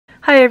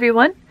Hi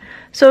everyone.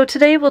 So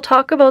today we'll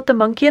talk about The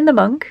Monkey and the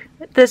Monk.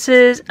 This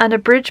is an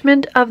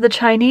abridgment of the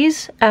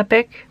Chinese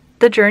epic,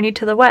 The Journey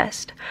to the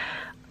West.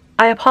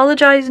 I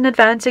apologize in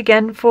advance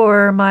again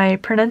for my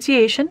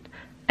pronunciation,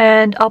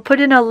 and I'll put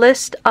in a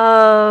list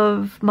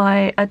of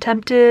my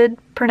attempted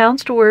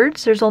pronounced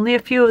words. There's only a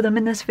few of them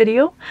in this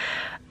video,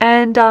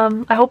 and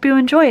I hope you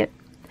enjoy it.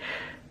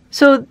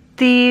 So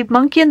The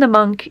Monkey and the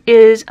Monk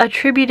is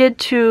attributed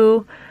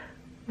to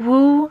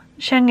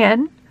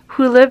Cheng'en,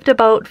 who lived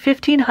about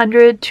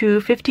 1500 to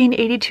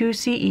 1582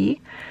 CE.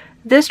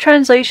 This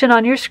translation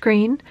on your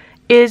screen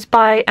is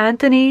by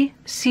Anthony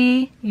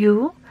C.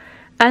 Yu.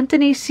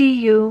 Anthony C.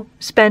 Yu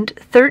spent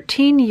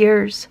 13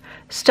 years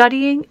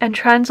studying and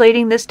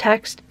translating this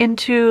text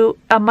into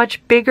a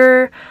much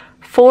bigger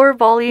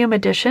 4-volume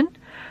edition.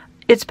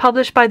 It's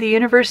published by the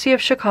University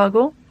of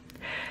Chicago.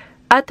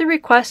 At the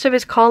request of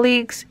his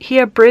colleagues, he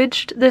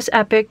abridged this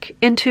epic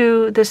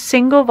into the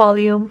single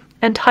volume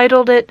and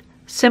titled it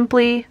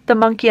simply The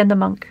Monkey and the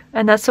Monk,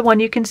 and that's the one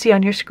you can see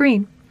on your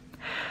screen.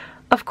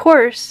 Of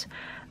course,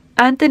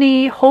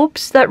 Anthony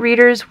hopes that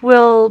readers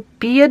will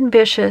be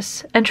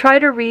ambitious and try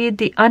to read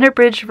the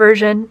unabridged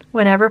version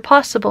whenever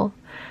possible.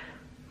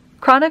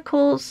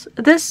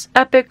 This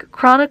epic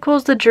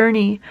chronicles the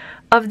journey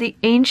of the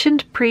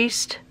ancient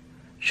priest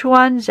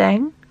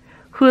Xuanzang,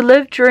 who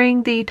lived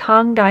during the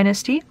Tang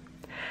Dynasty.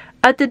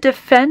 At the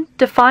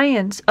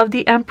defiance of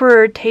the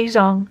Emperor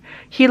Taizong,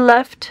 he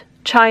left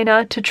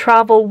China to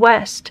travel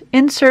west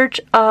in search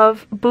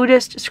of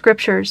Buddhist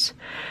scriptures.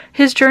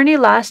 His journey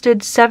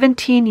lasted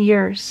 17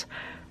 years,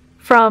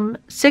 from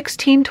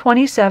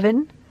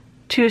 1627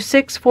 to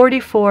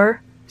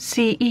 644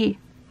 CE.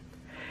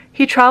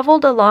 He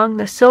traveled along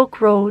the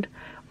Silk Road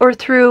or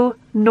through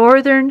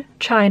northern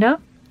China.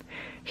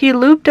 He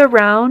looped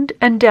around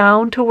and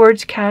down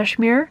towards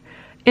Kashmir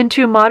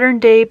into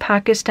modern-day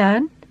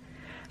Pakistan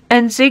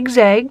and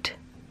zigzagged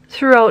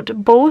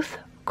throughout both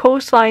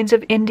coastlines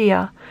of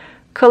India,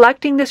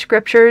 collecting the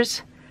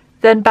scriptures,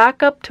 then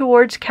back up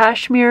towards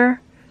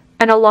Kashmir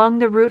and along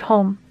the route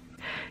home.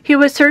 He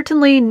was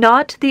certainly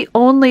not the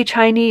only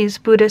Chinese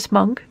Buddhist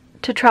monk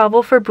to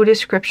travel for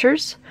Buddhist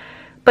scriptures,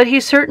 but he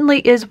certainly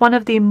is one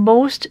of the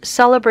most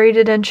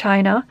celebrated in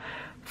China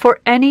for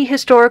any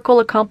historical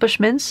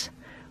accomplishments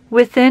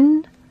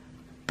within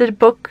the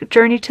book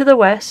Journey to the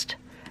West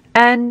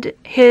and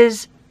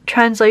his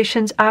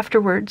translations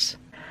afterwards.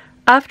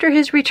 After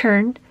his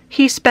return,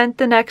 he spent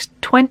the next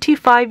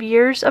 25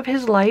 years of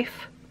his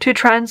life to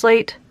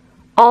translate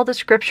all the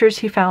scriptures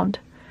he found.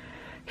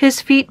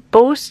 His feat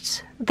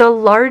boasts the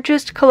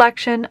largest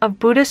collection of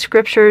Buddhist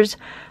scriptures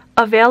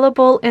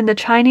available in the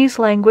Chinese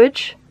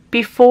language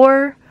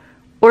before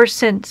or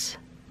since.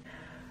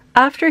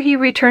 After he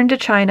returned to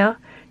China,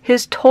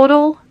 his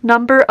total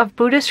number of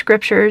Buddhist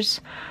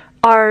scriptures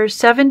are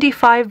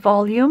 75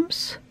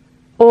 volumes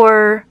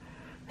or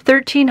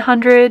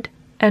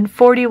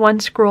 1,341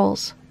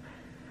 scrolls.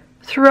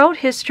 Throughout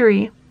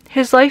history,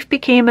 his life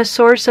became a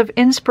source of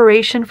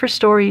inspiration for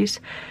stories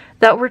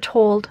that were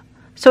told,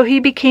 so he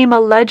became a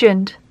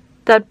legend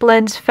that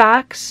blends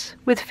facts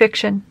with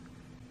fiction.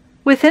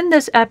 Within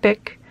this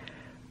epic,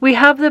 we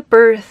have the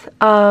birth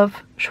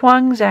of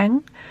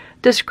Xuanzang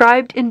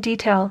described in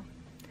detail.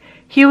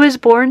 He was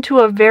born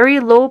to a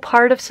very low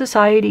part of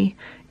society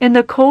in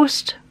the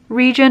coast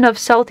region of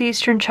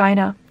southeastern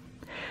China.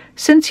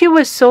 Since he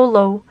was so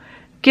low,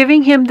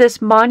 giving him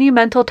this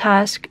monumental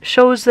task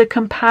shows the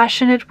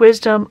compassionate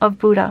wisdom of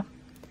Buddha.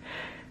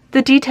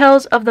 The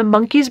details of the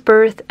monkey's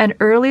birth and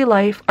early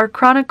life are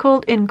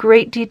chronicled in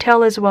great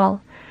detail as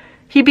well.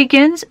 He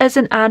begins as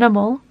an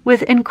animal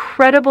with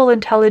incredible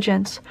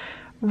intelligence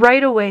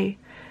right away,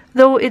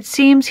 though it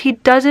seems he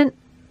doesn't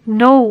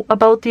know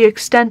about the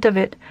extent of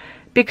it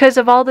because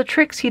of all the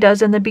tricks he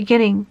does in the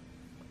beginning.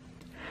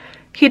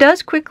 He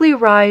does quickly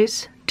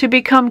rise to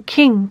become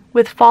king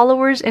with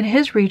followers in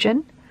his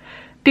region,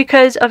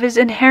 because of his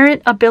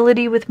inherent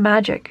ability with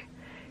magic.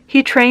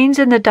 He trains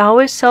in the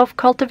Taoist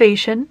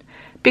self-cultivation,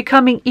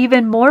 becoming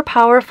even more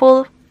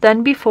powerful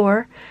than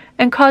before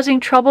and causing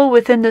trouble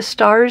within the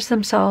stars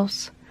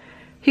themselves.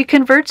 He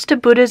converts to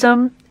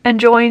Buddhism and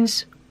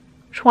joins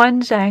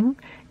Xuanzang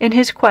in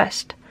his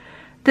quest.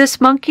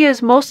 This monkey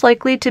is most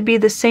likely to be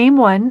the same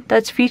one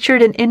that's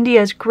featured in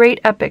India's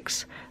great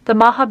epics, the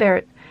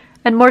Mahabharata,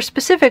 and more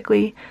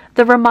specifically,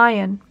 the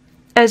Ramayana,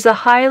 as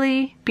the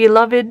highly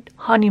beloved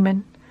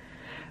Hanuman.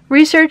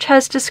 Research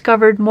has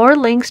discovered more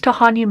links to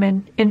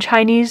Hanuman in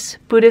Chinese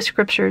Buddhist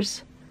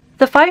scriptures.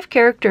 The 5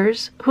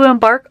 characters who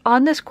embark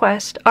on this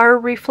quest are a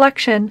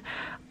reflection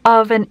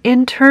of an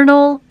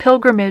internal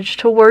pilgrimage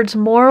towards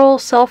moral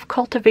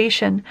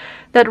self-cultivation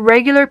that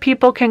regular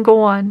people can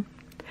go on.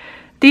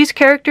 These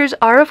characters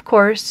are, of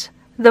course,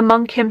 the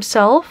monk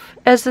himself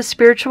as the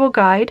spiritual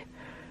guide,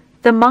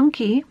 the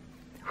monkey,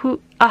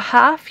 a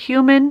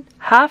half-human,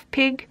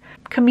 half-pig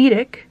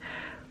comedic,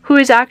 who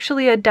is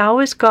actually a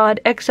Taoist god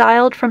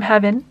exiled from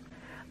heaven,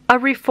 a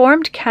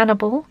reformed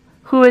cannibal,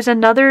 who is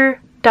another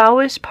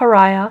Taoist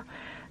pariah,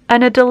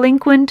 and a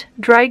delinquent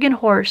dragon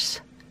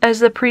horse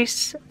as the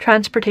priest's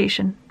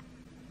transportation.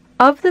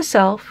 Of the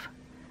self,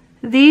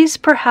 these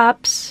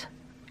perhaps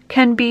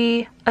can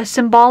be a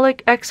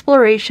symbolic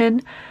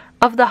exploration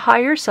of the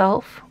higher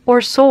self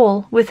or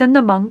soul within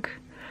the monk,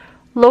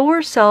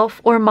 lower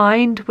self or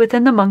mind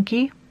within the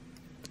monkey,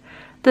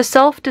 the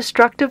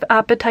self-destructive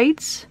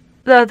appetites,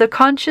 the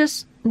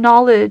conscious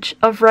knowledge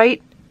of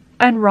right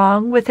and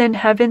wrong within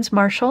heaven's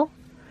marshal,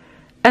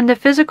 and the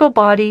physical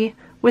body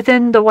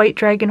within the white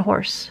dragon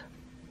horse.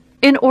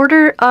 In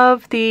order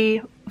of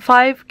the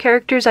 5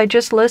 characters I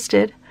just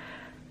listed,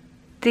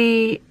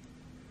 the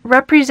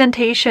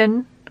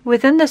representation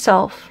within the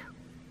self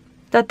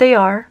that they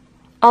are,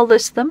 I'll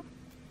list them.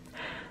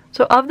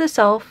 So of the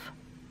self,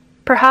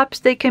 perhaps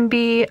they can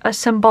be a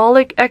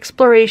symbolic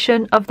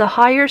exploration of the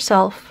higher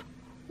self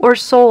or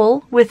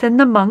soul within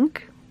the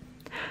monk,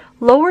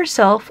 lower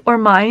self or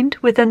mind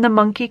within the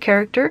monkey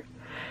character,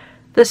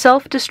 the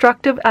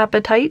self-destructive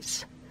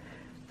appetites,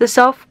 the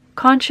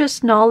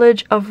self-conscious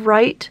knowledge of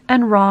right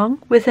and wrong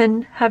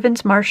within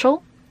heaven's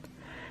marshal,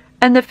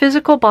 and the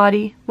physical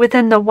body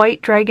within the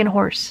white dragon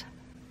horse.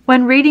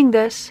 When reading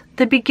this,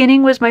 the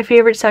beginning was my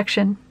favorite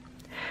section.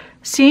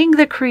 Seeing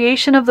the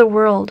creation of the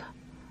world,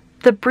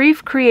 the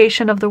brief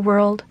creation of the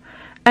world,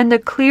 and the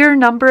clear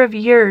number of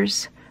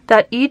years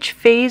that each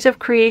phase of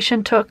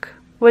creation took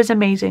was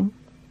amazing.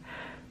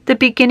 The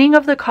beginning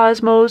of the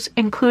cosmos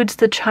includes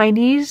the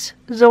Chinese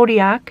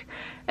zodiac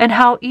and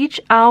how each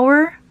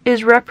hour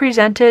is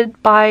represented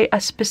by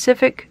a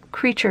specific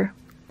creature.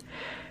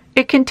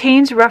 It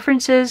contains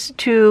references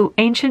to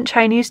ancient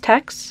Chinese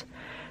texts,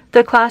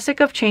 the Classic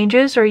of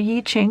Changes or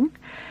Yi Ching,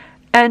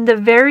 and the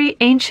very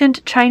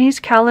ancient Chinese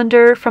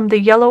calendar from the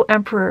Yellow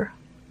Emperor,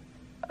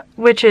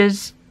 which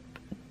is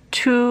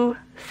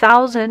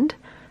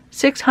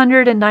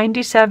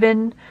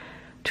 2697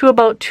 to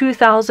about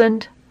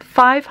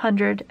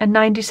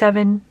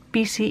 2597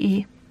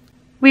 BCE.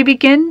 We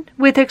begin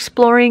with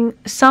exploring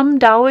some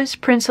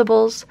Taoist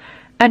principles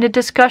and a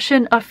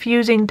discussion of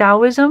fusing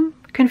Taoism,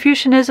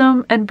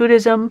 Confucianism, and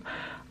Buddhism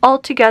all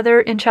together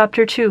in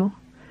Chapter 2.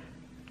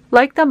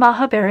 Like the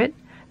Mahabharata,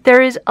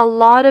 there is a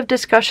lot of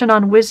discussion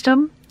on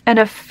wisdom and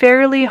a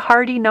fairly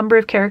hearty number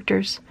of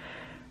characters.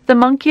 The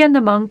Monkey and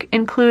the Monk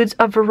includes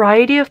a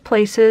variety of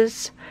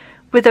places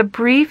with a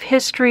brief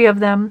history of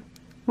them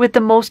with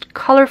the most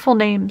colorful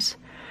names.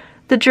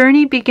 The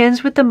journey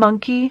begins with the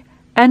monkey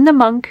and the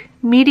monk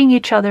meeting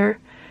each other,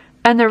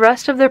 and the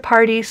rest of their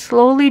party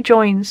slowly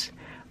joins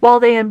while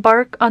they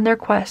embark on their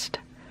quest.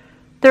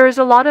 There is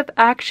a lot of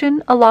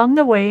action along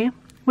the way,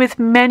 with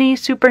many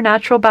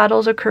supernatural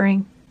battles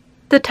occurring.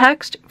 The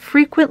text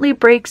frequently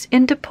breaks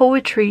into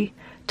poetry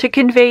to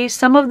convey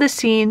some of the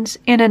scenes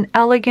in an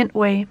elegant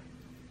way.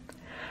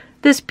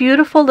 This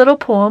beautiful little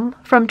poem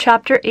from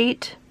Chapter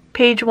 8,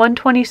 page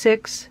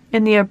 126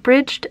 in the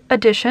abridged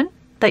edition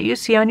that you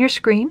see on your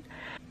screen,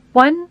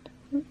 one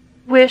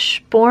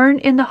wish born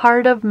in the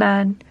heart of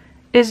man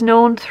is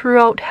known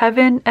throughout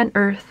heaven and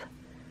earth.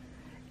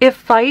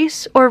 If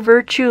vice or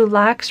virtue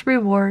lacks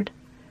reward,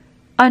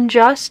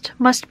 unjust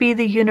must be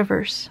the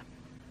universe.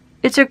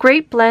 It's a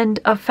great blend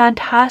of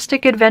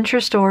fantastic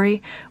adventure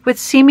story with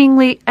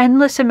seemingly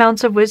endless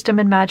amounts of wisdom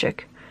and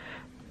magic.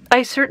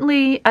 I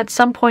certainly at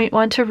some point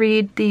want to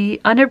read the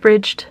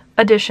unabridged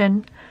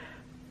edition,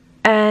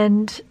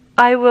 and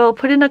I will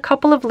put in a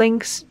couple of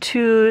links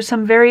to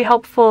some very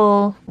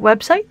helpful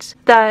websites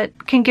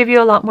that can give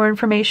you a lot more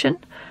information.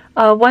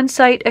 One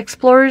site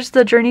explores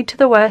the journey to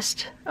the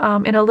West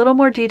in a little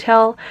more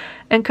detail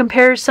and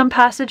compares some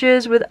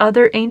passages with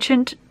other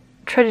ancient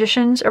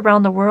traditions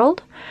around the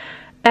world.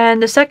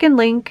 And the second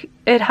link,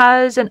 it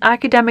has an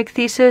academic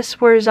thesis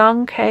where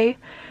Zhang Ke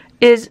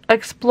is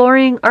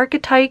exploring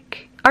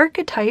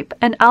archetype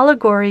and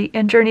allegory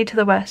in Journey to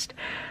the West.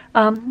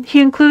 He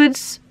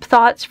includes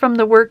thoughts from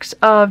the works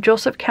of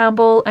Joseph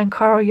Campbell and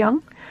Carl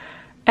Jung.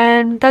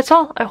 And that's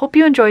all. I hope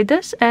you enjoyed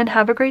this and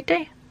have a great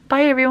day.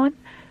 Bye, everyone.